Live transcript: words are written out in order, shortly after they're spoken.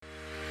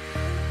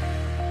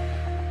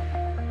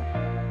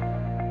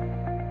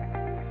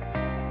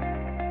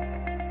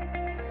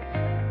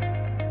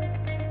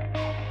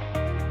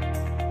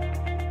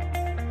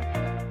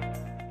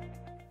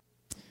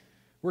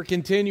We're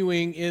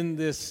continuing in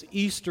this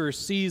Easter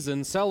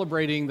season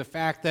celebrating the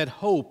fact that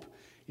hope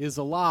is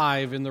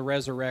alive in the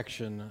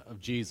resurrection of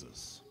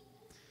Jesus.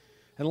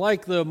 And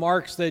like the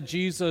marks that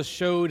Jesus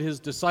showed his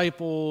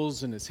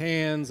disciples in his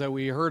hands that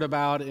we heard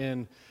about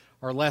in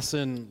our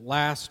lesson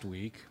last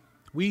week,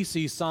 we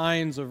see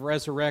signs of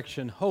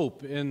resurrection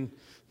hope in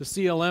the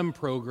CLM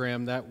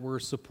program that we're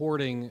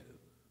supporting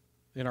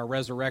in our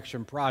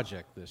resurrection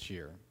project this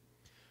year.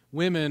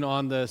 Women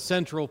on the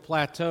Central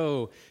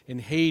Plateau in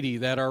Haiti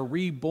that are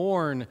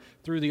reborn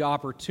through the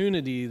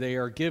opportunity they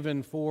are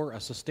given for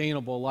a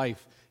sustainable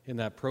life in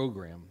that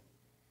program.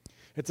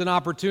 It's an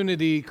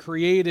opportunity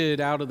created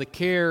out of the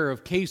care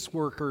of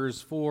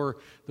caseworkers for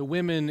the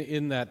women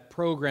in that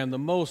program, the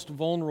most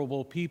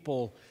vulnerable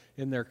people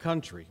in their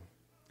country.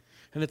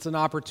 And it's an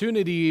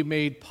opportunity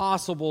made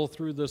possible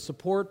through the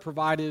support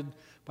provided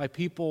by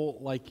people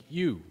like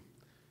you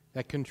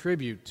that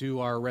contribute to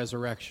our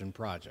resurrection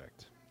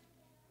project.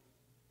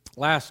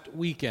 Last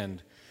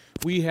weekend,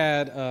 we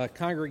had a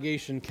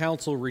congregation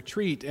council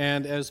retreat,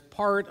 and as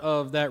part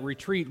of that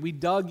retreat, we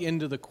dug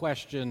into the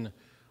question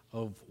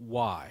of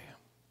why.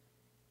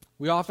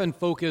 We often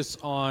focus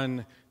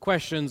on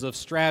questions of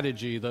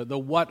strategy, the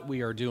what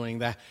we are doing,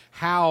 the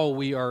how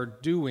we are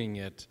doing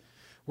it.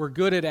 We're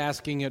good at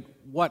asking it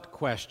what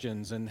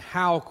questions and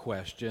how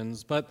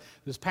questions, but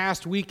this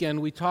past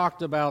weekend we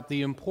talked about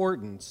the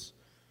importance,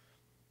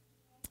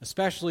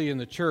 especially in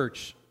the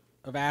church,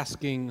 of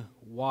asking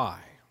why.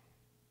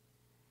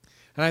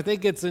 And I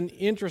think it's an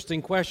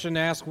interesting question to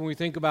ask when we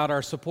think about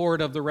our support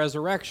of the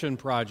Resurrection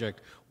Project.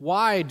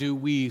 Why do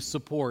we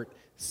support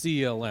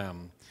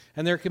CLM?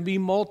 And there can be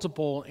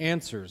multiple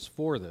answers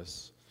for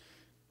this.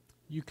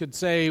 You could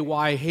say,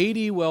 why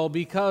Haiti? Well,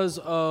 because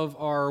of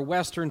our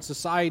Western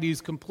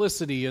society's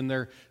complicity in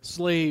their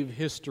slave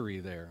history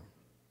there.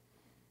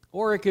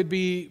 Or it could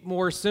be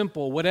more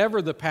simple.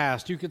 Whatever the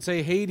past, you could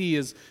say Haiti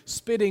is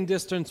spitting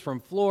distance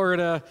from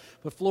Florida,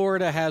 but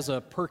Florida has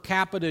a per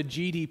capita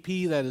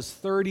GDP that is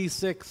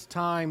 36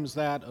 times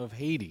that of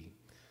Haiti.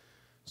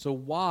 So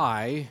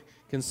why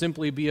can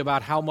simply be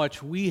about how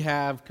much we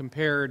have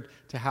compared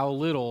to how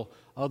little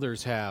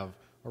others have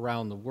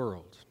around the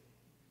world.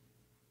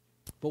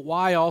 But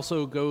why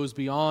also goes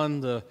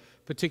beyond the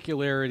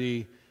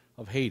particularity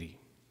of Haiti.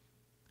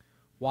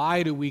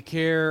 Why do we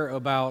care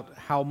about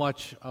how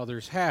much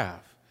others have?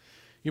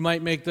 You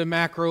might make the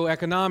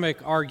macroeconomic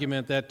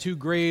argument that too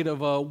great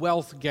of a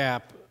wealth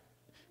gap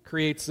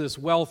creates this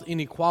wealth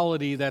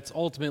inequality that's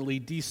ultimately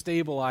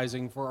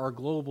destabilizing for our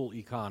global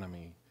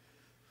economy.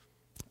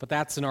 But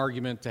that's an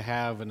argument to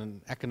have in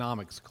an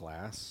economics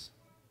class.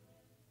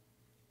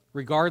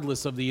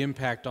 Regardless of the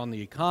impact on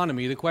the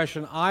economy, the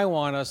question I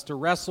want us to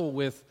wrestle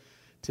with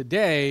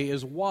today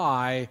is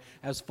why,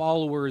 as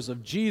followers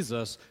of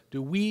Jesus,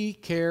 do we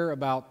care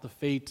about the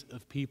fate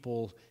of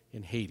people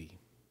in Haiti?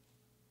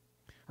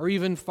 Or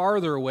even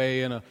farther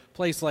away in a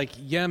place like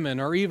Yemen,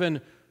 or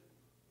even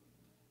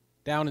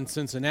down in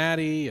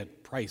Cincinnati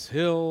at Price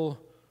Hill,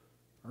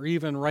 or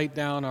even right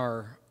down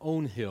our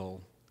own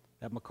hill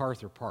at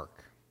MacArthur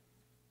Park.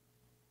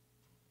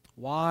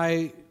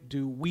 Why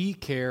do we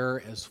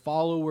care as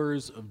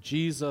followers of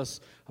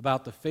Jesus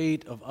about the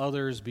fate of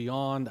others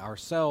beyond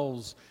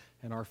ourselves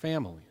and our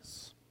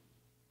families?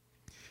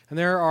 And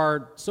there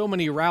are so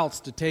many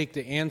routes to take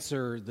to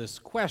answer this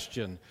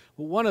question,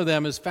 but one of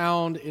them is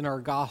found in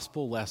our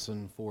gospel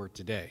lesson for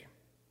today.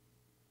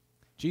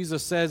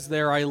 Jesus says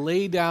there, I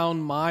lay down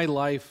my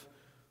life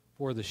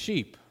for the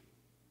sheep.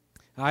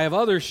 I have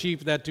other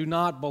sheep that do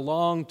not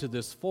belong to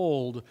this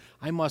fold.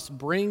 I must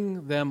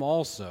bring them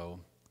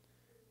also,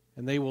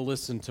 and they will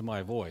listen to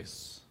my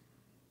voice.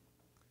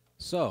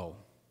 So,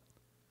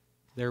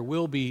 there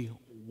will be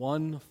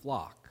one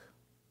flock,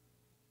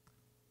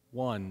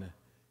 one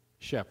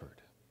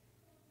shepherd.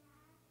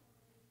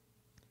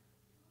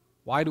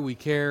 Why do we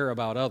care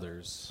about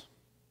others?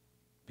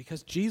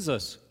 Because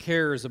Jesus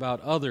cares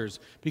about others,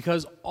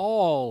 because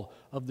all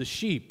of the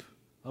sheep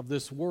of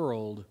this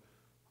world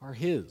are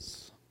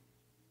his.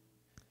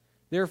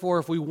 Therefore,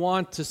 if we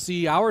want to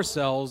see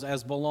ourselves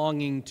as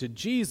belonging to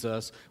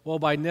Jesus, well,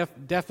 by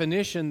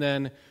definition,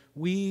 then,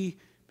 we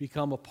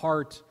become a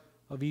part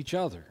of each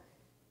other.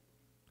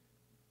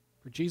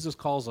 For Jesus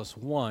calls us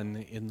one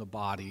in the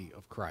body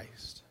of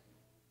Christ.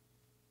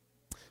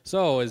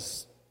 So,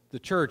 as the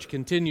church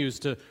continues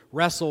to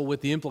wrestle with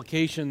the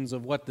implications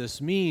of what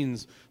this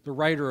means, the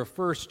writer of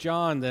 1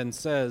 John then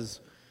says,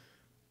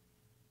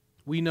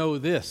 we know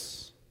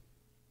this,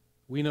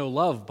 we know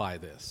love by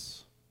this,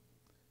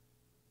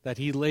 that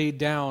he laid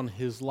down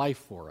his life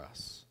for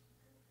us,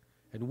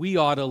 and we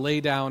ought to lay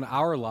down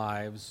our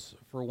lives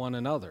for one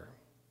another.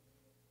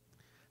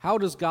 How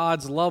does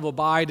God's love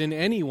abide in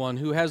anyone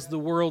who has the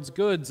world's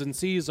goods and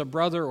sees a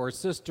brother or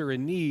sister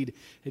in need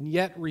and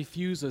yet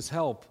refuses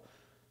help?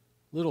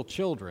 Little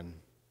children,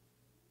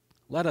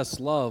 let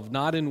us love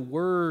not in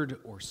word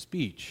or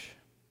speech,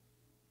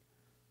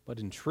 but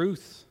in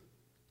truth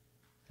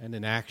and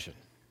in action.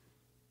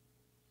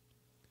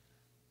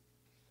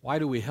 Why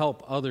do we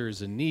help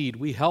others in need?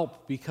 We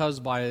help because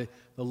by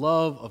the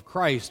love of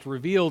Christ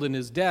revealed in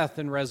his death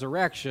and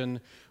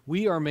resurrection,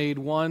 we are made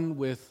one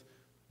with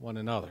one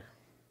another.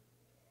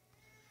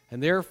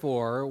 And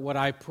therefore, what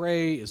I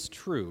pray is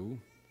true,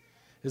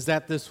 is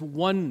that this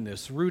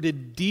oneness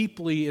rooted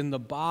deeply in the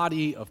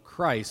body of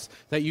Christ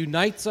that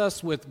unites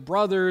us with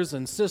brothers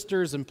and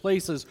sisters in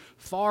places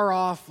far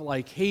off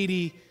like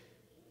Haiti,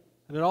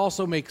 and it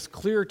also makes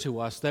clear to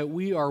us that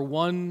we are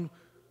one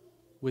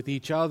with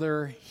each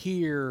other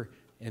here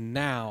and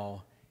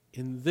now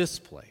in this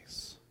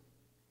place.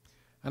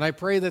 And I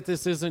pray that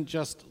this isn't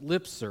just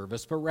lip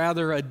service, but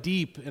rather a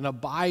deep and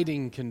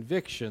abiding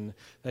conviction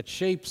that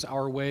shapes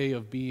our way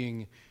of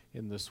being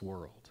in this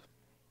world.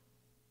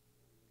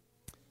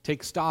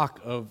 Take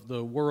stock of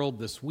the world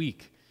this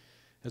week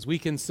as we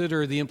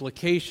consider the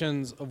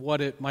implications of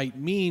what it might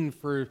mean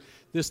for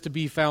this to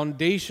be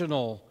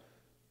foundational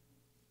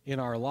in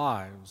our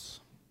lives.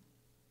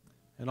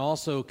 And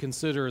also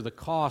consider the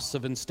costs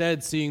of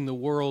instead seeing the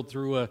world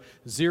through a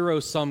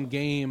zero-sum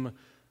game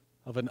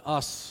of an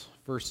us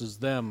versus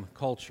them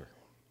culture.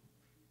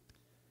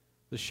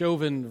 The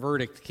Chauvin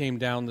verdict came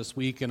down this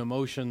week and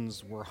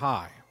emotions were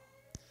high.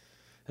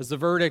 As the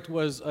verdict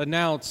was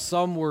announced,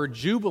 some were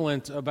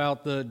jubilant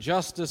about the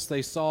justice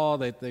they saw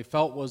that they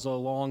felt was a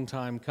long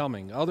time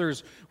coming.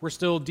 Others were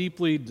still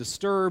deeply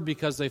disturbed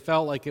because they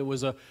felt like it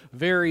was a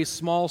very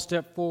small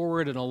step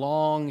forward in a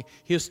long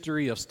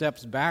history of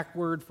steps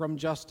backward from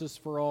justice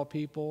for all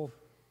people.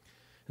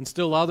 And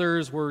still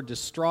others were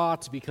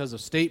distraught because of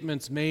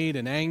statements made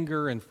in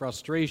anger and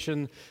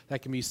frustration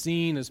that can be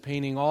seen as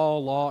painting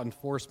all law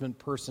enforcement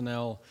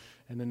personnel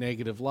in a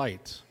negative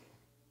light.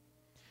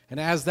 And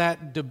as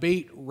that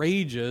debate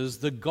rages,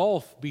 the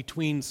gulf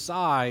between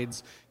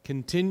sides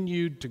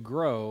continued to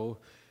grow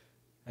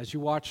as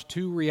you watch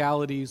two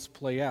realities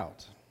play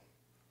out.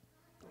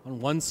 On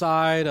one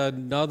side,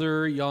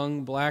 another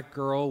young black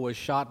girl was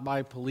shot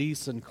by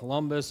police in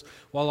Columbus,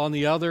 while on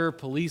the other,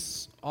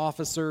 police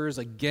officers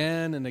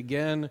again and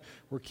again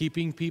were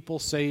keeping people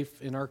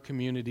safe in our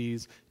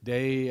communities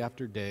day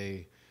after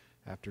day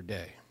after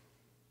day.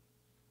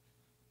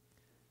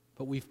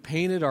 But we've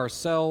painted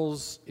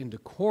ourselves into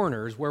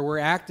corners where we're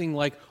acting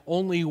like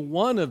only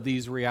one of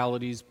these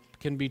realities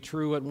can be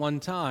true at one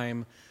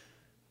time,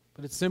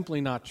 but it's simply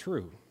not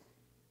true.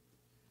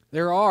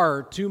 There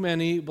are too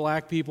many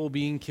black people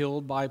being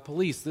killed by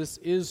police. This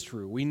is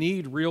true. We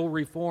need real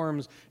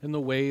reforms in the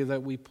way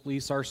that we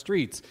police our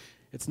streets.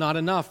 It's not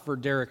enough for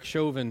Derek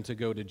Chauvin to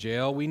go to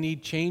jail. We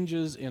need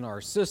changes in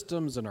our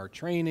systems, in our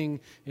training,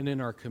 and in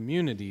our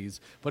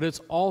communities. But it's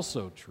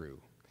also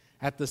true,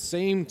 at the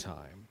same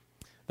time,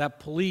 that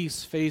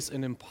police face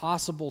an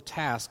impossible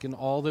task in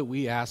all that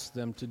we ask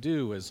them to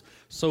do as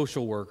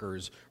social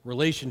workers,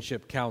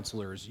 relationship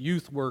counselors,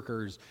 youth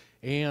workers,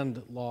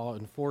 and law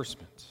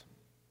enforcement.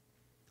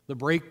 The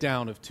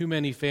breakdown of too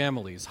many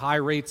families, high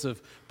rates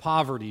of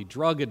poverty,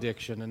 drug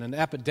addiction, and an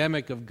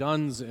epidemic of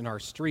guns in our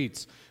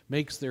streets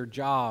makes their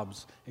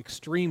jobs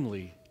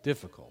extremely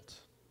difficult.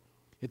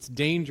 It's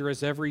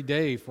dangerous every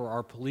day for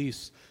our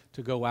police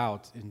to go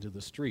out into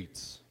the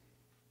streets.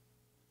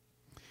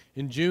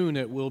 In June,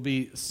 it will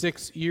be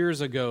 6 years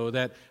ago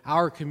that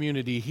our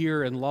community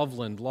here in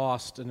Loveland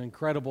lost an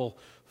incredible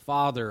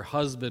father,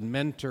 husband,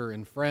 mentor,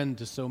 and friend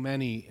to so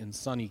many in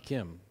Sonny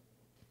Kim.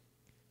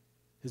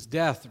 His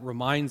death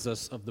reminds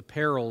us of the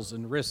perils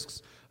and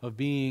risks of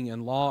being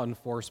in law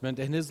enforcement,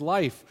 and his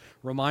life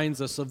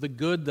reminds us of the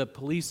good that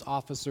police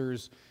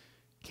officers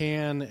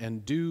can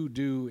and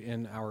do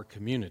in our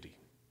community.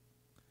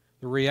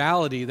 The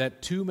reality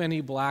that too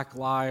many black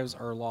lives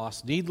are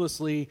lost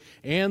needlessly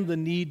and the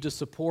need to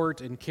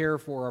support and care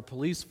for our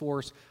police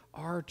force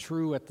are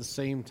true at the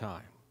same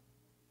time.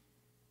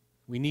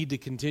 We need to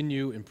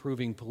continue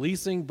improving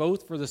policing,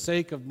 both for the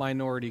sake of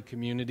minority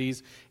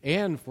communities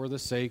and for the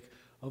sake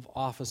of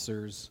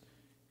officers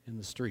in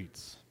the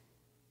streets.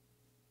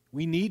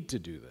 We need to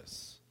do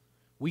this.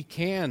 We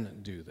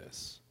can do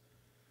this.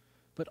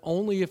 But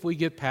only if we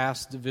get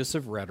past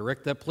divisive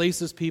rhetoric that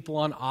places people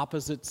on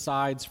opposite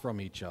sides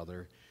from each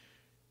other,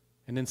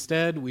 and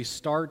instead we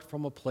start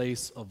from a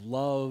place of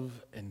love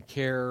and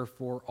care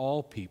for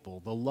all people,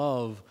 the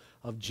love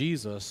of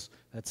Jesus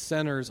that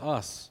centers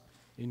us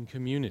in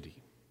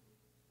community.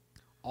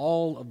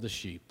 All of the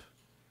sheep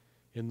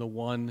in the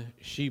one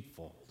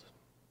sheepfold.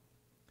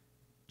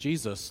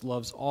 Jesus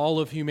loves all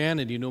of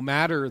humanity, no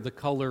matter the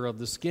color of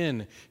the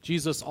skin.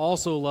 Jesus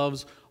also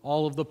loves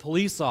all of the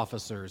police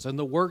officers and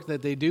the work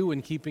that they do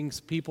in keeping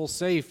people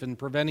safe and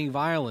preventing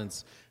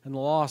violence and the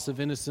loss of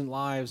innocent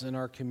lives in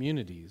our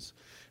communities.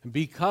 And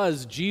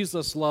because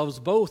Jesus loves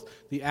both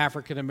the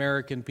African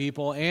American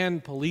people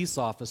and police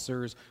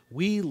officers,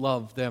 we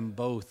love them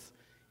both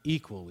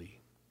equally,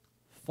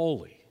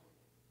 fully.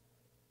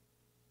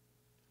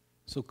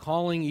 So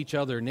calling each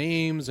other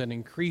names and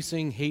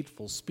increasing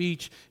hateful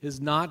speech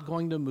is not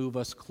going to move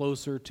us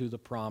closer to the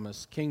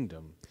promised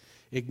kingdom.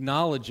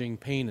 Acknowledging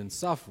pain and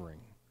suffering,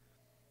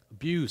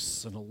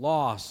 abuse and a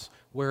loss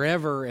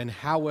wherever and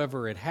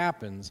however it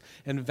happens,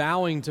 and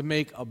vowing to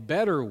make a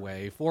better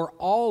way for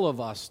all of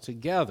us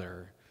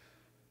together,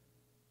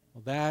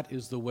 well, that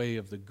is the way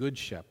of the Good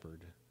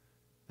Shepherd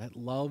that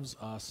loves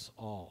us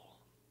all.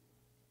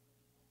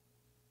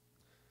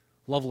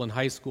 Loveland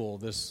High School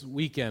this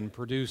weekend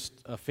produced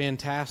a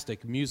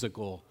fantastic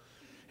musical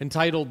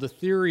entitled The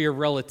Theory of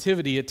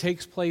Relativity. It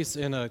takes place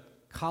in a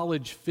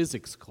college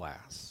physics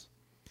class.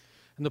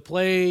 And the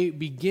play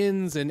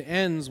begins and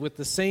ends with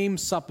the same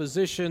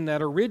supposition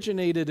that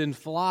originated in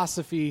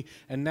philosophy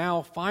and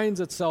now finds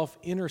itself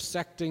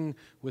intersecting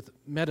with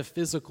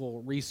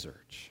metaphysical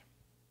research.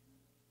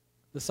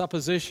 The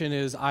supposition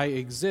is, I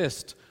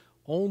exist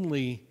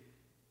only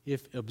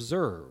if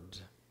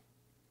observed.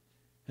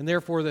 And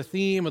therefore the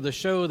theme of the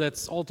show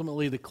that's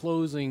ultimately the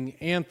closing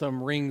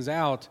anthem rings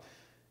out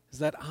is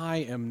that I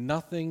am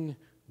nothing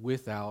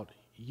without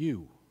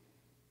you.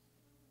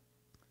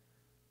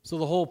 So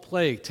the whole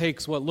play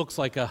takes what looks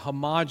like a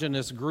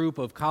homogeneous group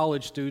of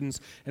college students,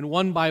 and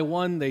one by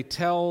one they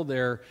tell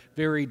their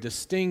very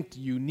distinct,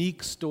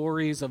 unique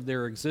stories of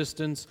their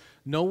existence.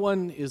 No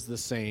one is the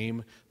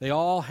same. They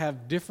all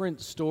have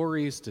different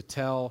stories to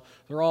tell.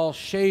 They're all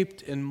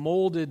shaped and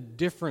molded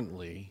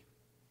differently,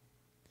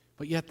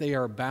 but yet they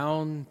are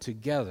bound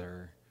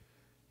together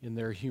in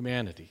their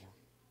humanity.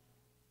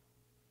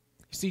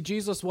 You see,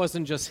 Jesus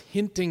wasn't just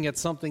hinting at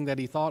something that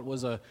he thought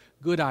was a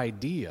good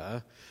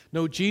idea.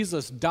 No,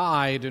 Jesus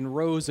died and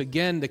rose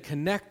again to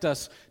connect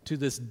us to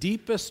this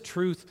deepest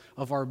truth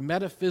of our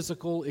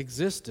metaphysical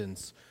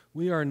existence.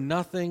 We are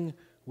nothing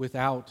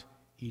without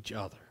each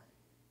other.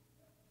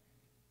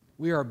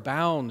 We are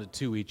bound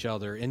to each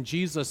other, and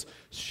Jesus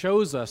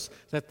shows us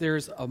that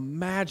there's a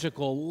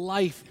magical,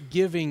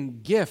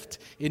 life-giving gift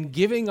in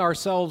giving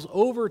ourselves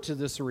over to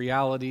this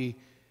reality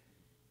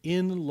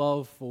in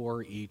love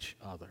for each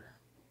other.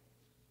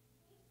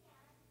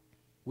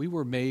 We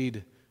were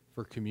made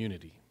for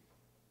community.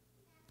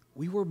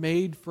 We were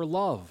made for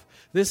love.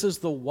 This is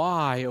the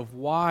why of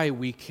why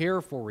we care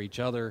for each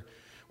other.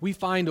 We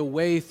find a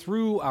way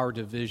through our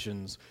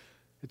divisions.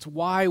 It's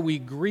why we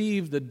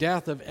grieve the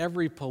death of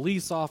every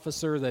police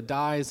officer that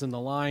dies in the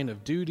line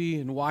of duty,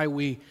 and why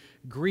we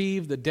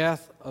grieve the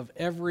death of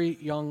every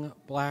young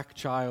black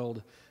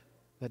child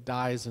that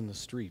dies in the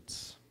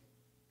streets.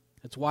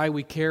 It's why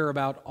we care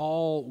about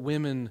all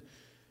women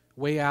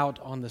way out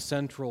on the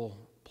central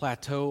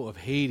plateau of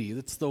Haiti.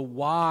 That's the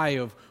why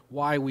of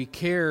why we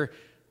care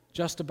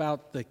just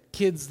about the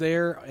kids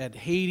there at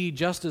Haiti,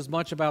 just as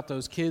much about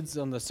those kids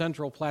on the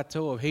central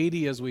plateau of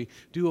Haiti as we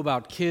do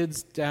about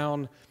kids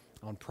down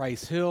on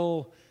Price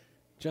Hill,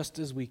 just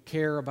as we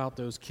care about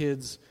those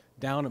kids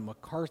down at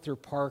MacArthur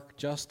Park,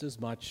 just as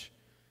much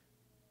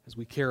as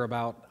we care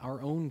about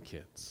our own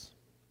kids.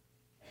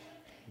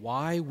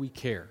 Why we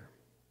care.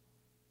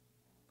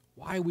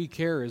 Why we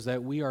care is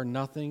that we are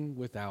nothing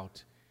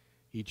without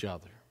each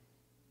other.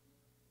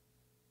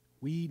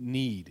 We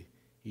need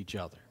each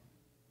other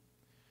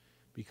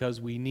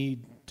because we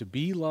need to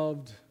be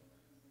loved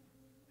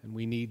and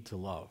we need to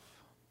love.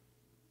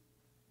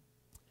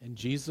 And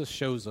Jesus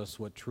shows us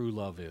what true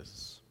love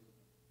is.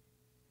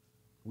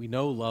 We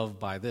know love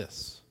by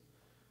this,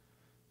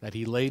 that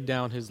he laid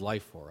down his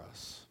life for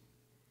us,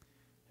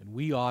 and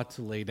we ought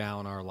to lay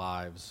down our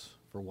lives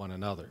for one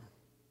another.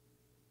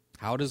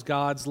 How does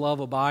God's love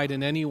abide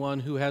in anyone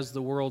who has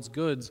the world's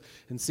goods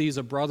and sees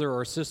a brother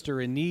or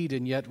sister in need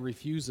and yet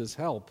refuses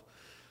help?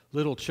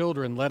 Little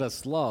children, let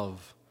us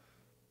love,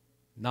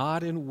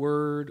 not in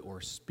word or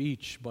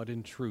speech, but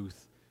in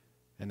truth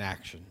and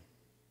action.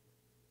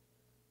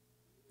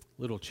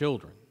 Little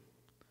children,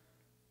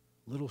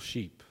 little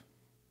sheep,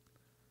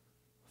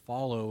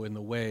 follow in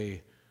the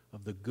way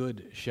of the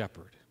Good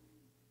Shepherd,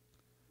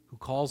 who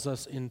calls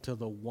us into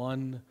the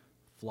one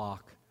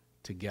flock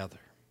together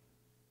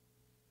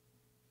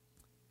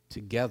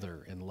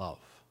in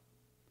love,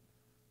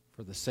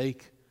 for the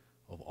sake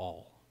of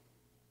all.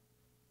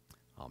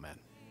 Amen.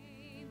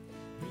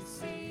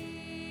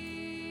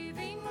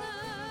 Receiving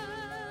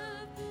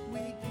love, we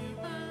give.